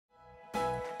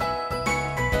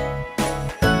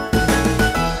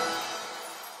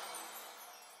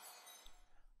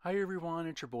Hi everyone,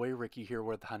 it's your boy Ricky here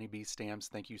with Honeybee Stamps.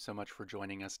 Thank you so much for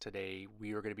joining us today.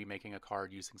 We are going to be making a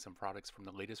card using some products from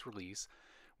the latest release.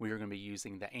 We are going to be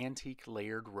using the Antique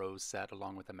Layered Rose set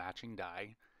along with the matching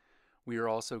die. We are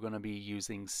also going to be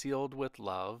using Sealed with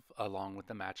Love along with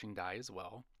the matching die as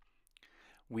well.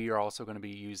 We are also going to be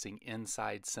using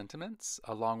Inside Sentiments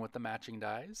along with the matching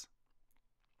dies.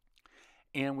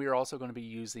 And we are also going to be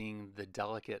using the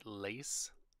Delicate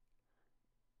Lace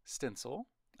stencil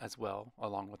as well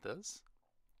along with this.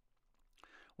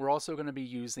 We're also going to be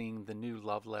using the new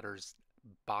Love Letters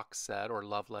box set or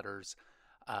Love Letters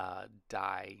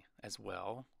die as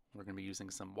well. We're going to be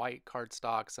using some white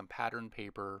cardstock, some pattern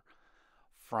paper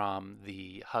from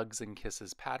the Hugs and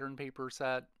Kisses pattern paper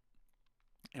set,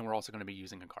 and we're also going to be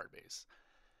using a card base.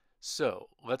 So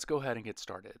let's go ahead and get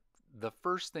started. The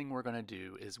first thing we're going to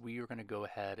do is we are going to go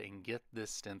ahead and get this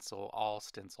stencil all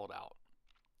stenciled out.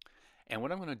 And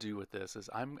what I'm going to do with this is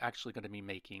I'm actually going to be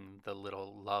making the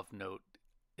little love note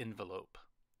envelope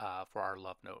for our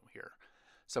love note here.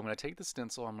 So I'm going to take the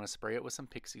stencil, I'm going to spray it with some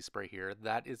pixie spray here.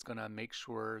 That is going to make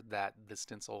sure that the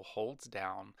stencil holds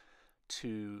down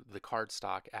to the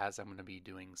cardstock as I'm going to be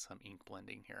doing some ink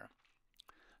blending here.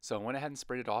 So I went ahead and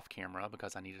sprayed it off camera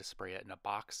because I needed to spray it in a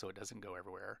box so it doesn't go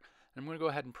everywhere. And I'm going to go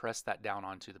ahead and press that down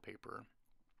onto the paper.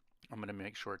 I'm going to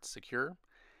make sure it's secure.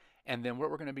 And then what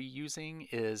we're going to be using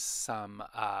is some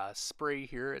spray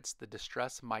here. It's the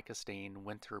Distress Mica Stain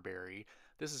Winterberry.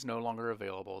 This is no longer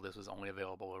available. This was only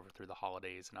available over through the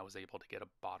holidays, and I was able to get a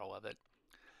bottle of it.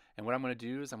 And what I'm going to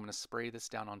do is I'm going to spray this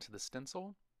down onto the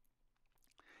stencil.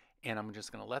 And I'm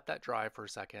just going to let that dry for a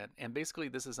second. And basically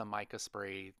this is a mica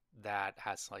spray that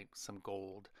has like some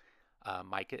gold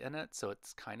mica in it, so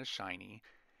it's kind of shiny.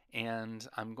 And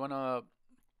I'm going to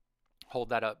hold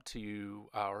that up to you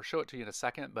or show it to you in a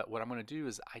second, but what I'm going to do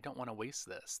is I don't want to waste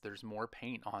this. There's more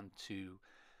paint onto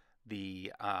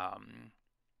the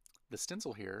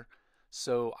stencil here,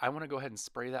 so I want to go ahead and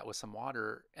spray that with some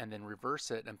water and then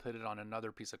reverse it and put it on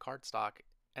another piece of cardstock,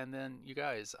 and then you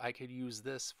guys, I could use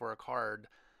this for a card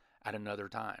at another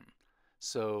time.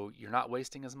 So you're not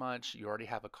wasting as much. You already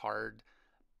have a card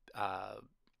a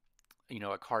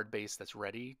card base that's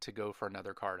ready to go for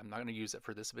another card. I'm not going to use it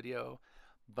for this video,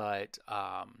 but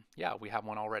yeah, we have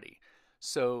one already.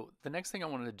 So the next thing I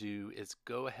want to do is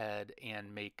go ahead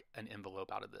and make an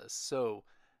envelope out of this. So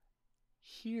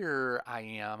here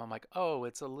I'm like, oh,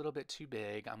 it's a little bit too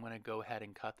big. I'm going to go ahead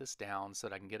and cut this down so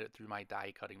that I can get it through my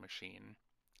die cutting machine.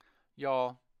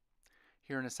 Y'all,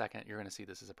 here in a second, you're going to see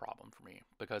this is a problem for me,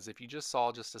 because if you just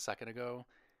saw just a second ago,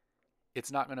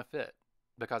 it's not going to fit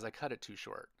because I cut it too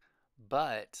short.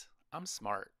 But I'm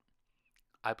smart.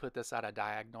 I put this at a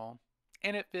diagonal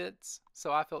and it fits,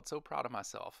 so I felt so proud of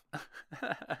myself.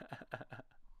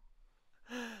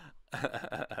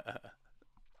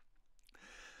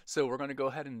 So we're going to go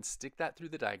ahead and stick that through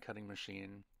the die cutting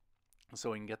machine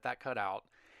so we can get that cut out.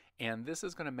 And this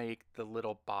is going to make the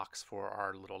little box for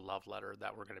our little love letter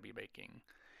that we're going to be making.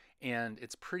 And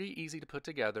it's pretty easy to put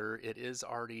together. It is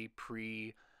already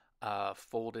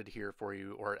folded here for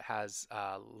you, or it has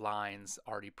lines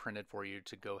already printed for you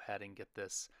to go ahead and get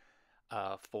this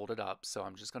folded up. So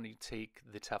I'm just going to take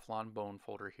the Teflon bone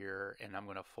folder here and I'm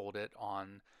going to fold it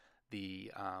on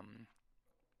the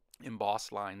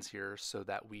embossed lines here so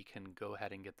that we can go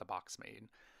ahead and get the box made.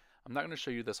 I'm not going to show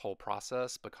you this whole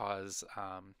process because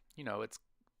it's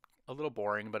a little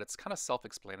boring, but it's kind of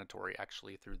self-explanatory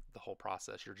actually through the whole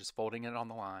process. You're just folding it on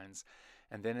the lines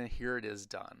and then here it is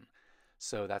done.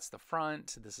 So that's the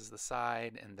front, this is the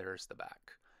side, and there's the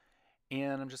back.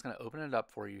 And I'm just going to open it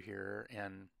up for you here,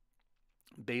 and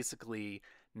basically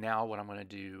now what I'm going to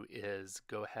do is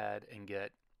go ahead and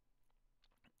get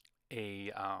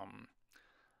a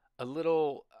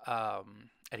little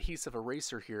adhesive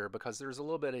eraser here, because there's a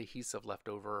little bit of adhesive left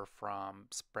over from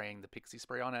spraying the pixie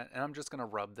spray on it, and I'm just going to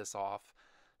rub this off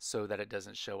so that it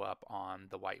doesn't show up on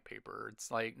the white paper.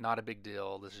 It's like not a big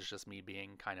deal. This is just me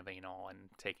being kind of anal and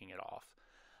taking it off.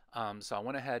 So I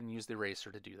went ahead and used the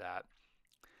eraser to do that.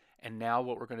 And now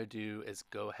what we're going to do is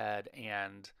go ahead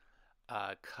and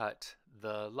cut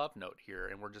the love note here.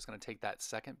 And we're just going to take that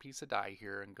second piece of die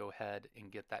here and go ahead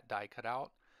and get that die cut out.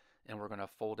 And we're going to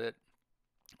fold it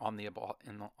on the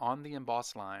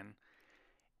embossed line.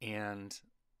 And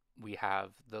we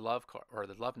have the love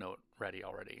note ready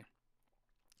already.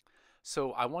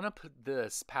 So I want to put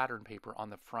this pattern paper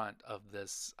on the front of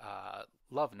this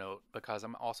love note because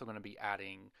I'm also going to be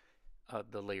adding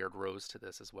the layered rose to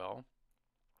this as well.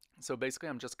 So basically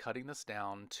I'm just cutting this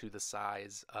down to the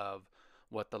size of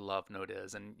what the love note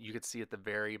is, and you can see at the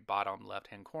very bottom left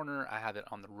hand corner I have it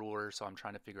on the ruler, so I'm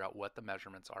trying to figure out what the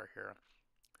measurements are here.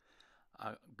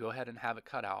 go ahead and have it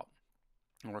cut out.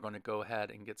 And we're going to go ahead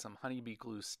and get some honeybee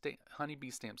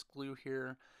stamps glue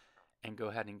here, and go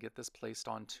ahead and get this placed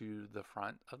onto the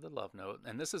front of the love note.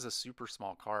 And this is a super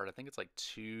small card. I think it's like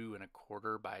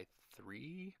 2¼ by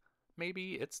 3,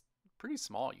 maybe. It's pretty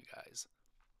small, you guys.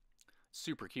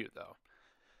 Super cute though.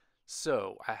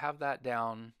 So I have that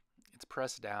down. It's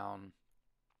pressed down,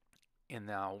 and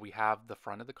now we have the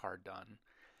front of the card done.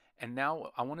 And now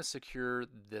I want to secure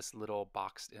this little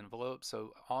boxed envelope.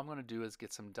 So all I'm going to do is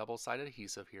get some double-sided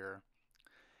adhesive here.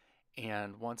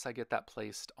 And once I get that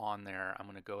placed on there, I'm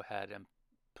going to go ahead and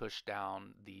push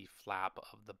down the flap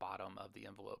of the bottom of the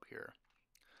envelope here.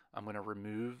 I'm going to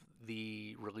remove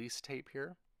the release tape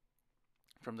here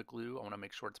from the glue. I want to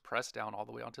make sure it's pressed down all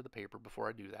the way onto the paper before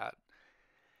I do that.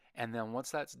 And then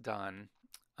once that's done,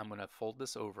 I'm going to fold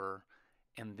this over,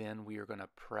 and then we are going to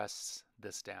press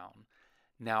this down.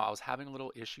 Now, I was having a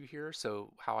little issue here,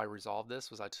 so how I resolved this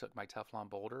was I took my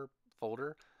Teflon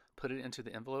folder, put it into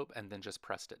the envelope, and then just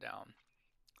pressed it down.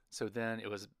 So then it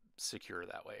was secure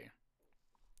that way.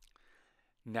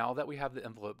 Now that we have the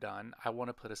envelope done, I want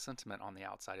to put a sentiment on the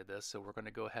outside of this, so we're going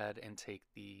to go ahead and take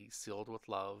the Sealed with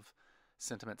Love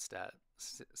sentiment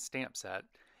stamp set,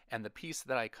 and the piece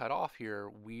that I cut off here,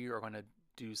 we are going to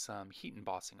do some heat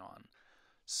embossing on.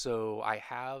 So I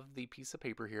have the piece of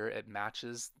paper here. It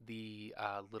matches the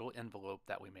little envelope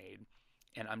that we made.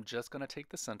 And I'm just going to take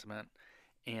the sentiment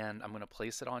and I'm going to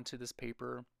place it onto this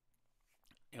paper,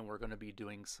 and we're going to be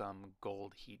doing some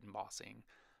gold heat embossing.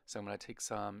 So I'm going to take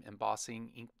some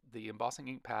embossing ink, the embossing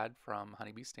ink pad from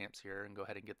Honeybee Stamps here, and go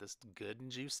ahead and get this good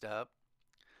and juiced up.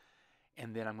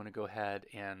 And then I'm going to go ahead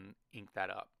and ink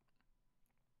that up.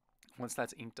 Once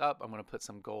that's inked up, I'm going to put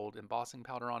some gold embossing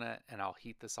powder on it, and I'll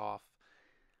heat this off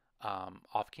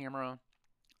camera,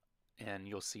 and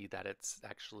you'll see that it's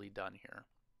actually done here.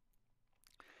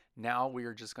 Now we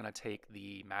are just going to take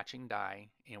the matching die,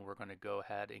 and we're going to go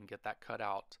ahead and get that cut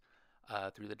out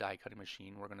through the die cutting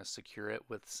machine. We're going to secure it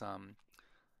with some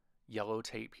yellow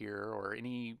tape here, or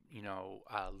any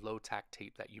low tack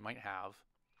tape that you might have,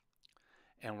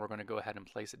 and we're going to go ahead and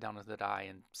place it down into the die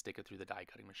and stick it through the die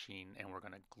cutting machine, and we're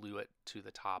going to glue it to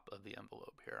the top of the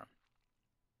envelope here.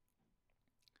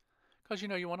 Because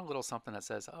you want a little something that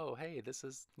says, oh, hey, this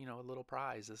is a little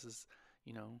prize, this is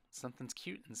something's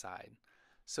cute inside.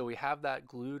 So we have that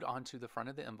glued onto the front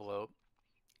of the envelope,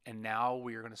 and now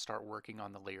we are going to start working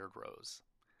on the layered rows.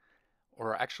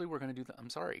 Or actually, we are going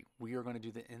to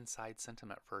do the inside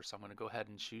sentiment first. So I'm going to go ahead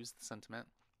and choose the sentiment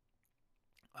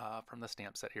from the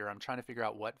stamp set here. I'm trying to figure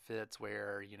out what fits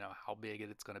where, how big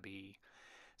it's going to be.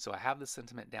 So I have the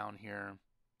sentiment down here,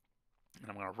 and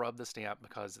I'm going to rub the stamp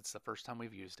because it's the first time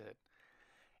we've used it.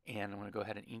 And I'm going to go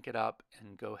ahead and ink it up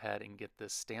and go ahead and get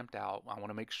this stamped out. I want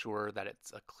to make sure that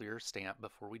it's a clear stamp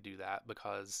before we do that,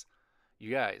 because you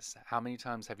guys, how many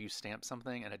times have you stamped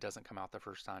something and it doesn't come out the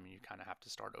first time and you kind of have to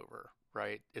start over,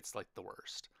 right? It's like the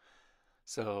worst.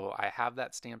 So I have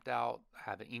that stamped out, I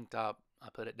have it inked up, I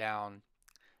put it down.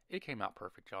 It came out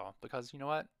perfect, y'all, because you know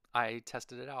what? I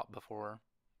tested it out before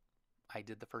I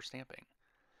did the first stamping.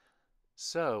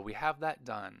 So we have that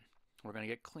done. We're going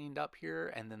to get cleaned up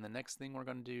here, and then the next thing we're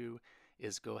going to do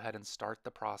is go ahead and start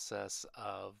the process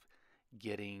of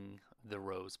getting the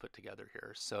rows put together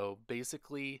here. So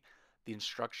basically, the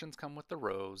instructions come with the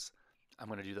rows. I'm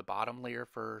going to do the bottom layer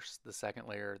first, the second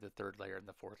layer, the third layer, and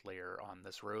the fourth layer on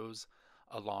this rose,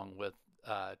 along with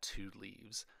 2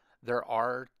 leaves. There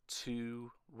are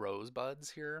 2 rose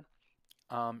buds here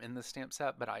in the stamp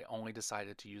set, but I only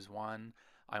decided to use one.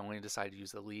 I only decided to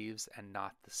use the leaves and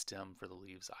not the stem for the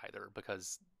leaves either,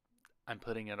 because I'm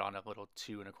putting it on a little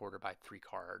 2¼ by 3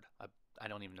 card. I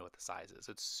don't even know what the size is.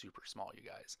 It's super small, you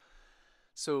guys.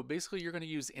 So basically, you're going to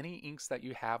use any inks that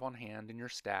you have on hand in your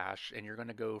stash, and you're going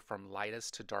to go from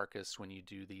lightest to darkest when you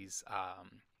do these,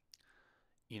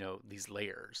 these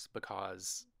layers,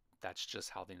 because that's just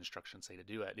how the instructions say to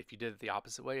do it. If you did it the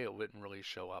opposite way, it wouldn't really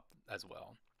show up as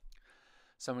well.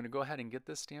 So I'm going to go ahead and get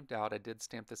this stamped out. I did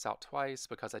stamp this out twice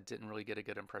because I didn't really get a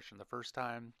good impression the first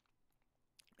time.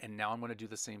 And now I'm going to do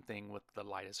the same thing with the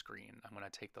lightest green. I'm going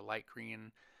to take the light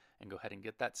green and go ahead and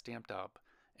get that stamped up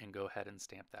and go ahead and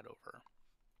stamp that over.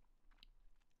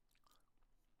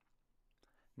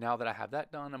 Now that I have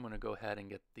that done, I'm going to go ahead and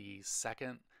get the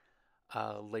second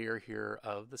layer here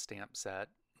of the stamp set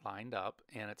lined up,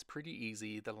 and it's pretty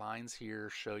easy. The lines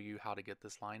here show you how to get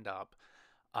this lined up.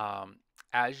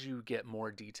 As you get more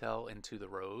detail into the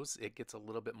rows, it gets a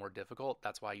little bit more difficult.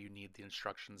 That's why you need the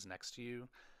instructions next to you.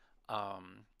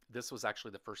 This was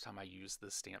actually the first time I used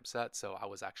this stamp set, so I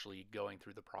was actually going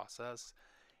through the process.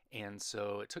 And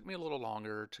so it took me a little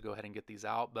longer to go ahead and get these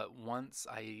out, but once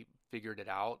I figured it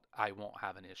out, I won't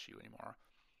have an issue anymore.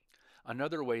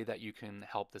 Another way that you can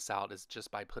help this out is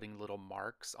just by putting little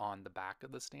marks on the back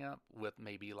of the stamp with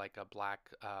maybe like a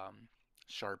black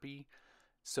Sharpie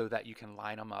so that you can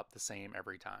line them up the same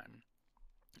every time.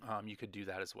 You could do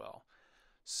that as well.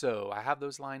 So I have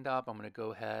those lined up. I'm going to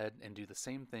go ahead and do the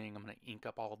same thing. I'm going to ink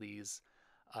up all these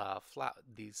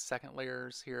these second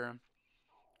layers here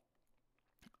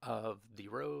of the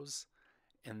rose,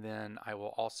 and then I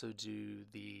will also do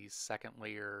the second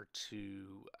layer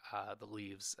to the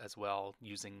leaves as well,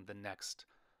 using the next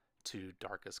to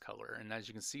darkest color. And as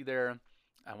you can see there,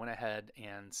 I went ahead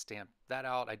and stamped that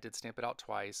out. I did stamp it out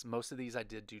twice. Most of these I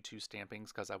did do 2 stampings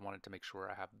because I wanted to make sure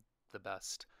I have the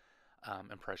best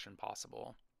impression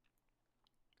possible.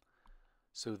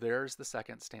 So there's the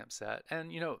second stamp set.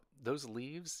 And you know, those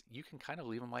leaves, you can kind of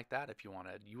leave them like that if you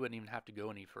wanted. You wouldn't even have to go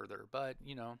any further, but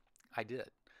you know, I did.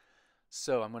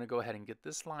 So I'm going to go ahead and get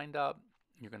this lined up.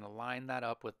 You're going to line that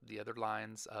up with the other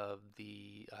lines of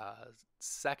the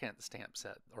second stamp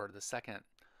set, or the second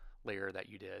layer that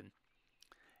you did.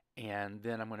 And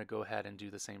then I'm going to go ahead and do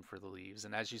the same for the leaves.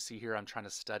 And as you see here, I'm trying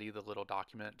to study the little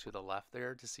document to the left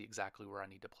there to see exactly where I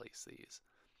need to place these.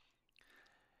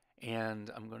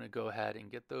 And I'm going to go ahead and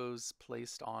get those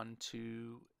placed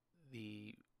onto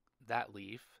that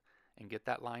leaf and get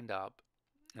that lined up.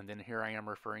 And then here I am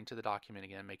referring to the document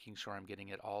again, making sure I'm getting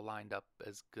it all lined up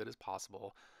as good as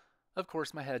possible. Of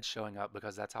course, my head's showing up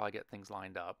because that's how I get things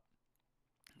lined up.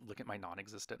 Look at my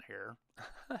non-existent hair.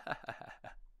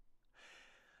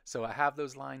 So I have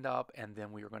those lined up, and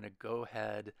then we are going to go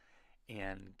ahead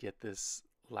and get this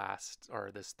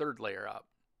this third layer up.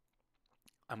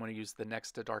 I'm going to use the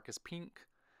next to darkest pink,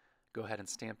 go ahead and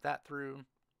stamp that through.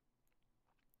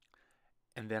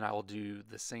 And then I'll do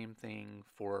the same thing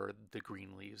for the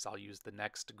green leaves. I'll use the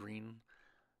next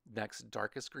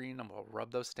darkest green, and we'll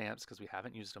rub those stamps because we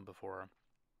haven't used them before.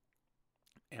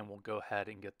 And we'll go ahead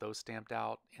and get those stamped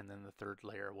out, and then the third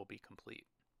layer will be complete.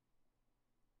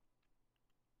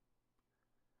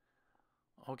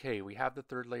 Okay, we have the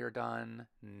third layer done.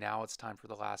 Now it's time for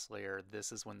the last layer.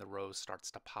 This is when the rose starts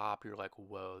to pop. You're like,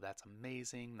 whoa, that's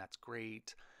amazing. That's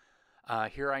great.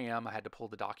 Here I am. I had to pull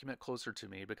the document closer to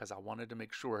me because I wanted to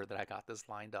make sure that I got this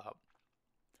lined up.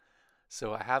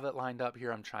 So I have it lined up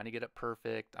here. I'm trying to get it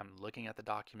perfect. I'm looking at the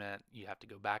document. You have to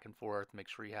go back and forth, make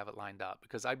sure you have it lined up.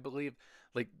 Because I believe,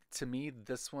 like, to me,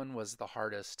 this one was the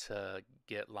hardest to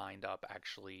get lined up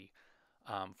actually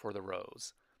for the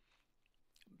rose.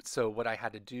 So what I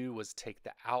had to do was take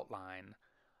the outline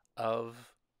of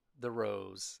the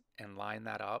rose and line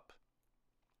that up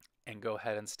and go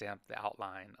ahead and stamp the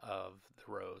outline of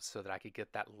the rose so that I could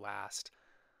get that last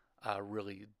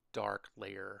really dark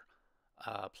layer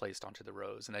placed onto the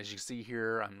rose. And as you see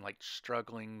here, I'm like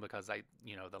struggling because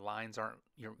the lines aren't,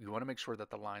 you want to make sure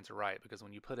that the lines are right, because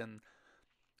when you put in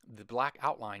the black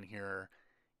outline here,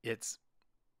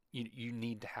 you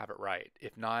need to have it right.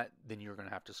 If not, then you're going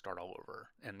to have to start all over.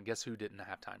 And guess who didn't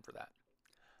have time for that?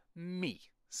 Me.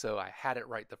 So I had it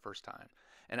right the first time.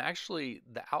 And actually,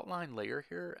 the outline layer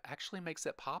here actually makes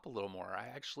it pop a little more. I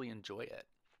actually enjoy it.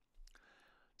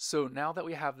 So now that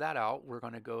we have that out, we're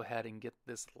going to go ahead and get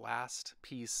this last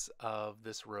piece of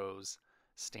this rose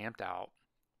stamped out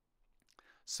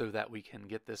so that we can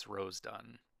get this rose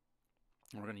done.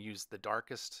 We're going to use the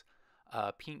darkest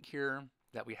pink here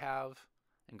that we have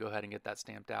and go ahead and get that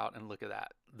stamped out. And look at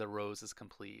that. The rose is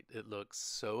complete. It looks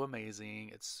so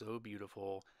amazing. It's so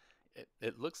beautiful.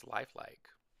 It looks lifelike.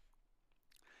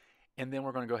 And then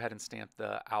we're going to go ahead and stamp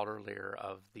the outer layer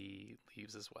of the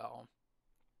leaves as well.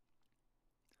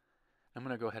 I'm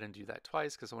going to go ahead and do that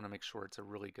twice because I want to make sure it's a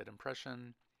really good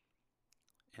impression.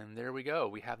 And there we go.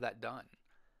 We have that done.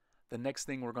 The next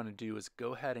thing we're going to do is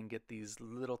go ahead and get these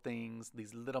little things,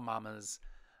 these little mamas,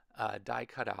 die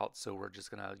cut out. So we're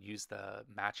just going to use the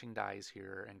matching dies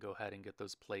here and go ahead and get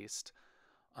those placed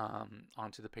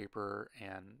onto the paper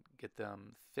and get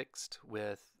them fixed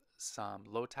with some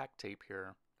low tack tape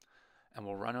here. And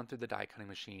we'll run them through the die cutting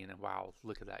machine. And wow,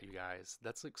 look at that, you guys.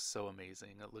 That looks so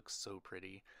amazing. It looks so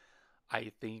pretty.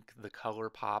 I think the color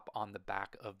pop on the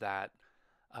back of that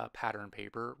pattern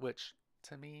paper, which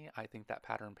to me, I think that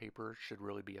pattern paper should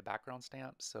really be a background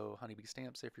stamp. So Honeybee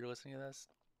Stamps, if you're listening to this,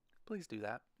 please do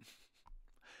that.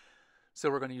 So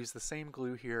we're going to use the same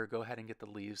glue here. Go ahead and get the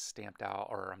leaves stamped out,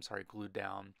 or I'm sorry, glued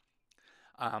down.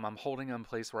 I'm holding them in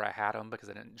place where I had them because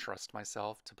I didn't trust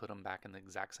myself to put them back in the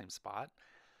exact same spot.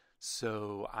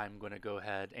 So I'm going to go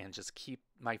ahead and just keep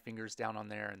my fingers down on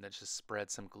there and then just spread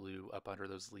some glue up under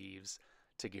those leaves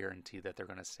to guarantee that they're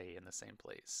going to stay in the same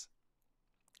place.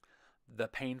 The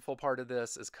painful part of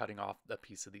this is cutting off a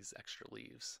piece of these extra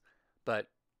leaves, but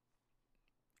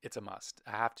it's a must.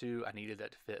 I have to. I needed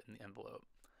that to fit in the envelope.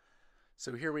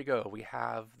 So here we go. We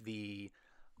have the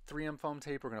 3M foam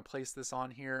tape. We're going to place this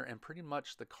on here, and pretty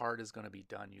much the card is going to be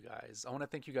done, you guys. I want to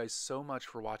thank you guys so much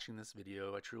for watching this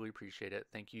video. I truly appreciate it.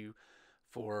 Thank you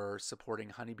for supporting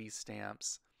Honeybee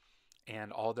Stamps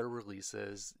and all their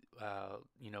releases.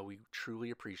 We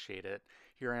truly appreciate it.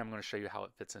 Here I am going to show you how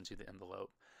it fits into the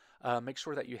envelope. Make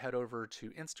sure that you head over to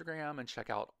Instagram and check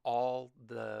out all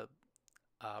the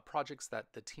projects that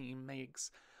the team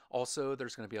makes. Also,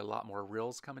 there's going to be a lot more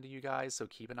reels coming to you guys, so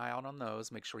keep an eye out on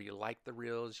those. Make sure you like the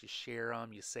reels, you share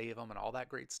them, you save them, and all that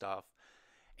great stuff.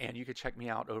 And you can check me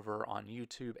out over on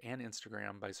YouTube and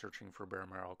Instagram by searching for Bear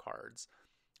Merrill Cards.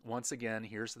 Once again,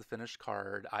 here's the finished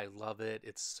card. I love it.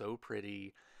 It's so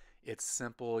pretty. It's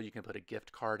simple. You can put a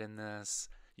gift card in this.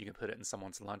 You can put it in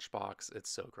someone's lunchbox.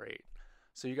 It's so great.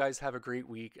 So you guys have a great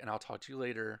week, and I'll talk to you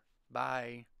later.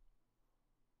 Bye.